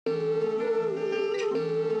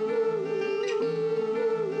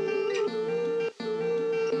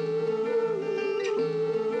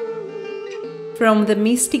From the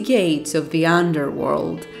misty gates of the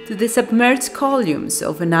underworld to the submerged columns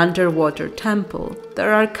of an underwater temple,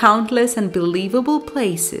 there are countless unbelievable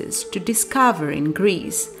places to discover in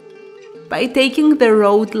Greece. By taking the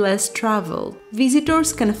road less traveled,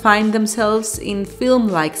 visitors can find themselves in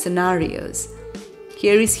film-like scenarios.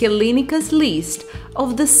 Here is Helinika's list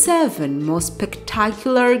of the 7 most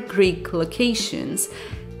spectacular Greek locations.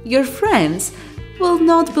 Your friends will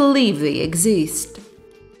not believe they exist.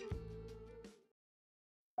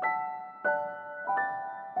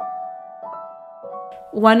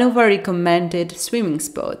 One of our recommended swimming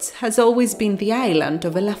spots has always been the island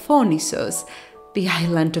of Elafonisos, the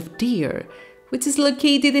island of deer, which is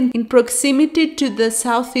located in proximity to the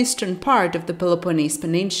southeastern part of the Peloponnese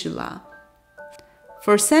Peninsula.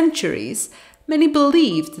 For centuries, many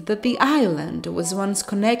believed that the island was once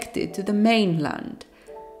connected to the mainland.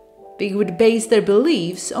 They would base their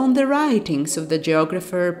beliefs on the writings of the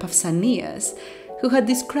geographer Pausanias, who had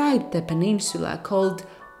described the peninsula called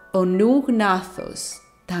Onu Gnathos,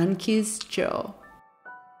 Danki's jaw.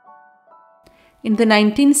 In the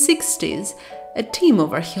 1960s, a team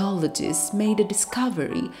of archaeologists made a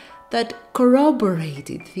discovery that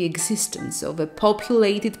corroborated the existence of a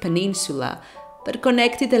populated peninsula that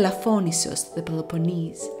connected Elafonisos to the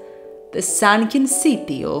Peloponnese. The sunken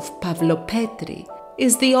city of Pavlopetri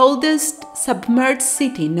is the oldest submerged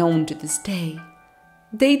city known to this day.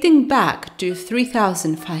 Dating back to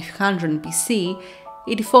 3500 BC,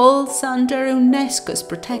 it falls under UNESCO's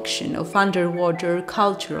protection of underwater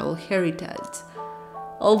cultural heritage.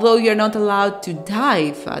 Although you're not allowed to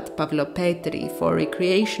dive at Pavlopetri for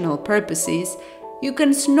recreational purposes, you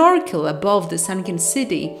can snorkel above the sunken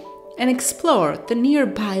city and explore the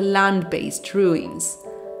nearby land-based ruins.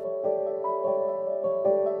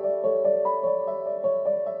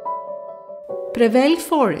 Prevel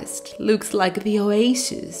Forest looks like the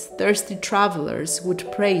oasis thirsty travelers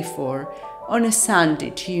would pray for on a sandy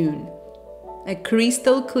dune. A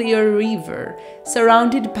crystal-clear river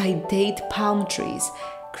surrounded by date palm trees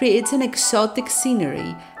creates an exotic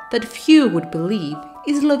scenery that few would believe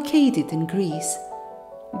is located in Greece.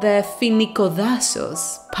 The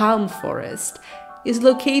Finikodasos palm forest is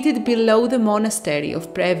located below the monastery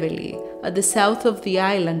of Preveli at the south of the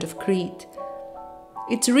island of Crete.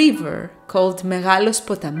 Its river, called Megalos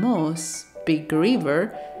Potamos, Big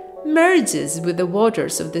River, merges with the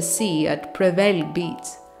waters of the sea at Prevel Beach.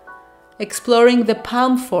 Exploring the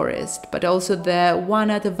palm forest, but also the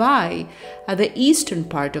one at Vai, at the eastern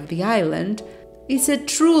part of the island, is a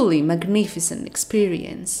truly magnificent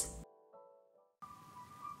experience.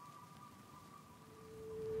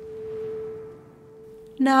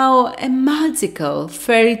 Now, a magical,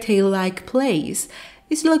 fairy tale-like place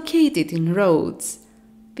is located in Rhodes.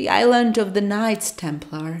 The island of the Knights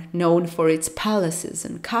Templar, known for its palaces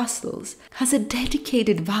and castles, has a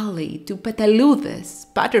dedicated valley to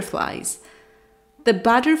petaludes, butterflies. The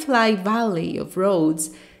Butterfly Valley of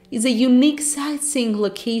Rhodes is a unique sightseeing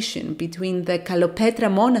location between the Kalopetra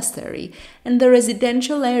Monastery and the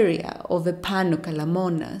residential area of Epano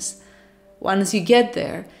Kalamonas. Once you get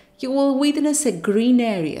there, you will witness a green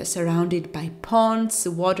area surrounded by ponds,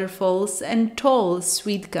 waterfalls, and tall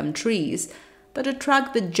sweet gum trees that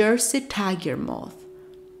attract the Jersey tiger moth.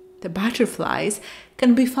 The butterflies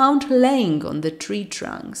can be found laying on the tree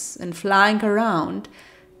trunks and flying around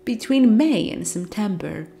between May and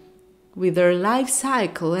September, with their life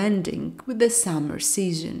cycle ending with the summer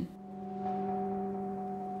season.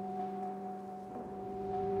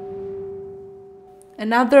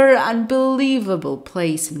 Another unbelievable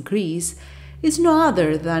place in Greece is no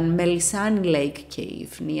other than Melisani Lake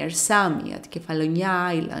Cave near Sami at Kefalonia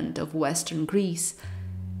Island of western Greece.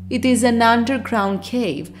 It is an underground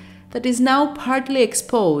cave that is now partly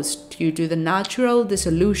exposed due to the natural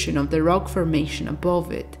dissolution of the rock formation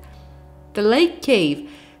above it. The lake cave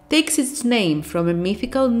takes its name from a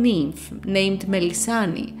mythical nymph named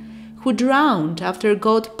Melisani, who drowned after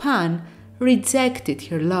god Pan rejected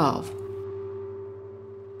her love.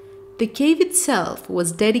 The cave itself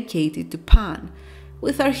was dedicated to Pan,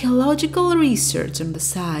 with archaeological research on the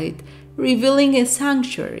site revealing a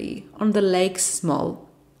sanctuary on the lake's small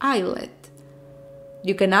islet.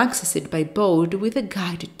 You can access it by boat with a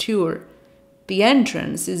guided tour. The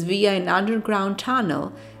entrance is via an underground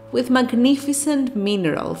tunnel with magnificent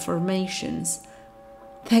mineral formations.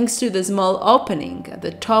 Thanks to the small opening at the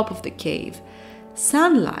top of the cave,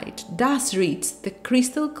 sunlight does reach the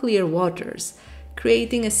crystal-clear waters,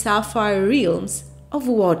 creating a sapphire realms of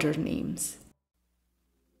water nymphs.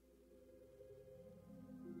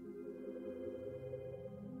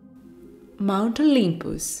 Mount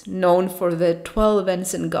Olympus, known for the 12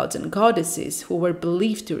 ancient gods and goddesses who were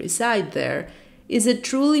believed to reside there, is a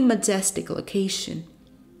truly majestic location.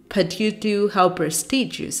 But due to how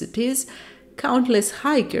prestigious it is, countless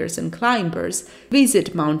hikers and climbers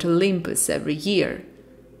visit Mount Olympus every year.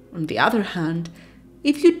 On the other hand,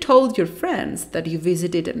 if you told your friends that you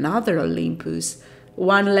visited another Olympus,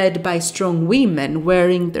 one led by strong women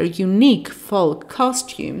wearing their unique folk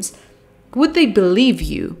costumes, would they believe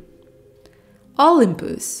you?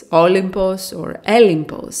 Olympus, Olympos or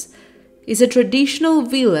Olympos, is a traditional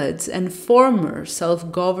village and former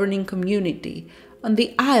self-governing community on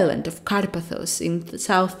the island of Carpathos in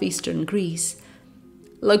southeastern Greece.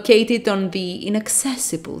 Located on the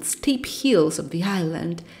inaccessible steep hills of the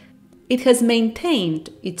island, it has maintained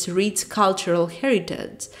its rich cultural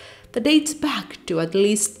heritage that dates back to at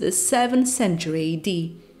least the 7th century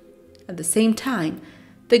AD. At the same time,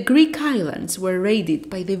 the Greek islands were raided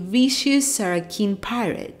by the vicious Saracen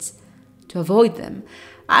pirates. To avoid them,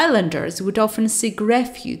 islanders would often seek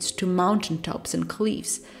refuge to mountaintops and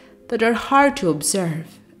cliffs that are hard to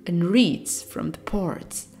observe and reach from the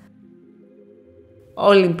ports.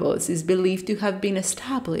 Olympus is believed to have been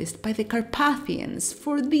established by the Carpathians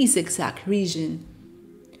for this exact reason.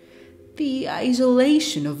 The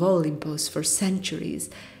isolation of Olympus for centuries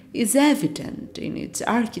is evident in its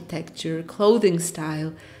architecture, clothing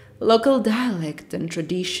style, local dialect and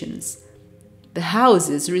traditions. The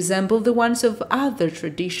houses resemble the ones of other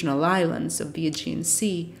traditional islands of the Aegean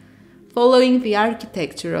Sea, following the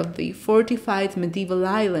architecture of the fortified medieval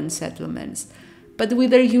island settlements, but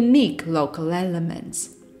with their unique local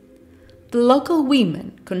elements. The local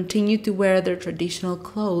women continue to wear their traditional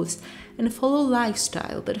clothes and follow a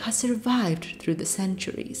lifestyle that has survived through the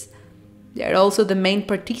centuries. They are also the main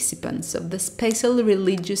participants of the special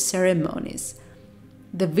religious ceremonies.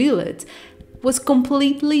 The village was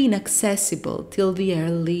completely inaccessible till the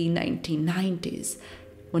early 1990s,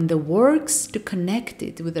 when the works to connect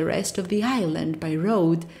it with the rest of the island by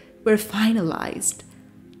road were finalized.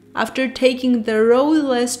 After taking the road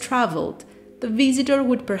less traveled, the visitor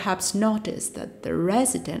would perhaps notice that the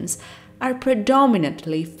residents are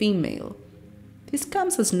predominantly female. This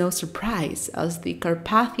comes as no surprise, as the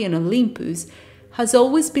Carpathian Olympus has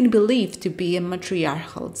always been believed to be a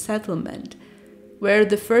matriarchal settlement, where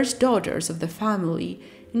the first daughters of the family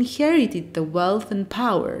inherited the wealth and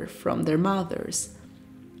power from their mothers.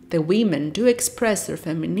 The women do express their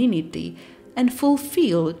femininity and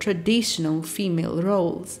fulfill traditional female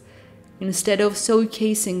roles, instead of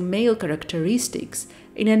showcasing male characteristics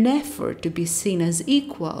in an effort to be seen as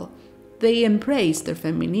equal. They embrace their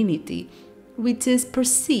femininity, which is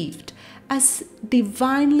perceived as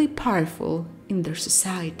divinely powerful in their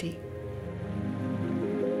society.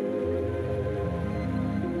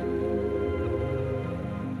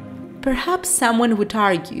 Perhaps someone would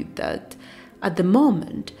argue that, at the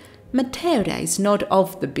moment, Meteora is not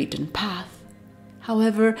off the beaten path.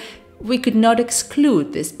 However, we could not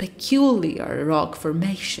exclude these peculiar rock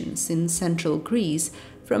formations in central Greece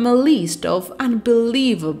from a list of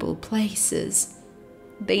unbelievable places.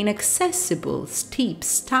 The inaccessible steep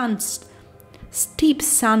sandstone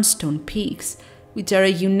peaks, which are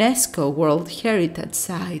a UNESCO World Heritage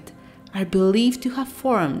Site, are believed to have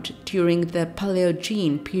formed during the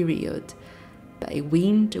Paleogene period by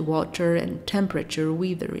wind, water, and temperature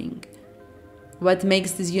weathering. What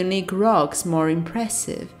makes these unique rocks more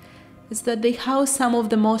impressive is that they house some of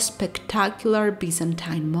the most spectacular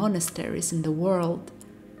Byzantine monasteries in the world.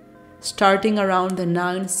 Starting around the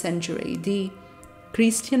 9th century AD,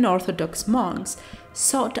 Christian Orthodox monks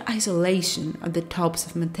sought isolation at the tops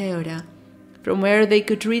of Meteora, from where they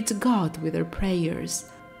could reach God with their prayers.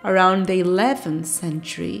 Around the 11th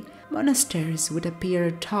century, monasteries would appear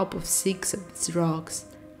atop of 6 of these rocks,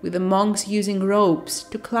 with the monks using ropes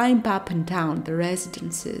to climb up and down the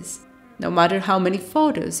residences. No matter how many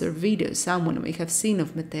photos or videos someone may have seen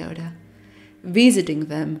of Meteora, visiting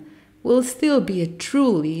them will still be a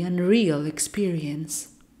truly unreal experience.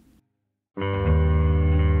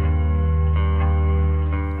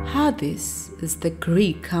 Hades is the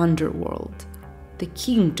Greek underworld, the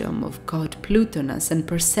kingdom of god Plutonus and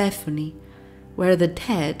Persephone, where the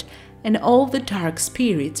dead and all the dark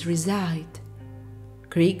spirits reside.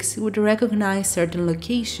 Greeks would recognize certain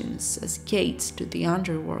locations as gates to the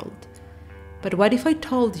underworld. But what if I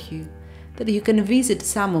told you that you can visit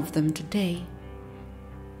some of them today?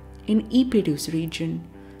 In Epirus region,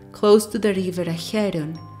 close to the river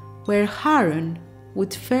Acheron, where Charon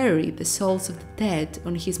would ferry the souls of the dead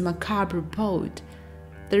on his macabre boat,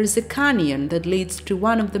 there is a canyon that leads to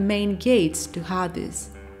one of the main gates to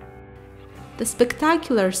Hades. The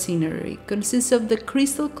spectacular scenery consists of the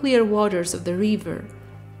crystal-clear waters of the river,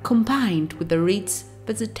 combined with the rich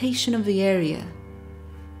vegetation of the area.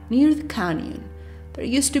 Near the canyon, There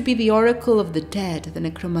used to be the Oracle of the Dead, the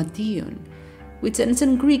Necromanteion, which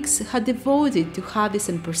ancient Greeks had devoted to Hades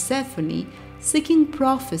and Persephone, seeking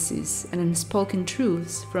prophecies and unspoken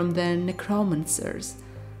truths from the necromancers.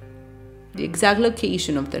 The exact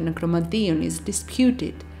location of the Necromanteion is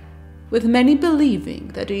disputed, with many believing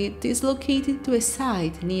that it is located to a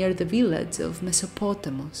site near the village of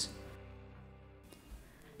Mesopotamus.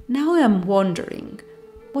 Now I am wondering,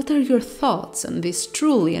 what are your thoughts on these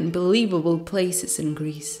truly unbelievable places in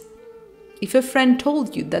Greece? If a friend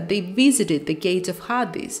told you that they visited the gates of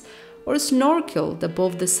Hades or snorkeled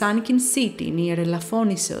above the sunken city near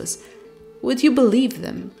Elaphonisos, would you believe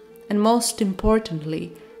them? And most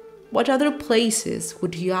importantly, what other places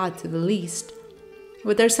would you add to the list?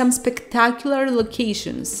 Were there some spectacular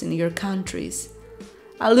locations in your countries?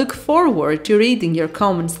 I look forward to reading your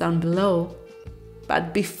comments down below.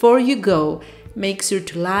 But before you go, make sure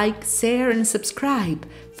to like, share and subscribe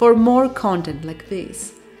for more content like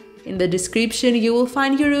this. In the description you will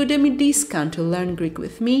find your Udemy discount to learn Greek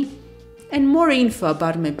with me and more info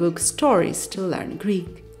about my book Stories to Learn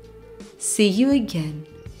Greek. See you again.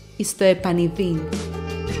 Στο επανειδήν.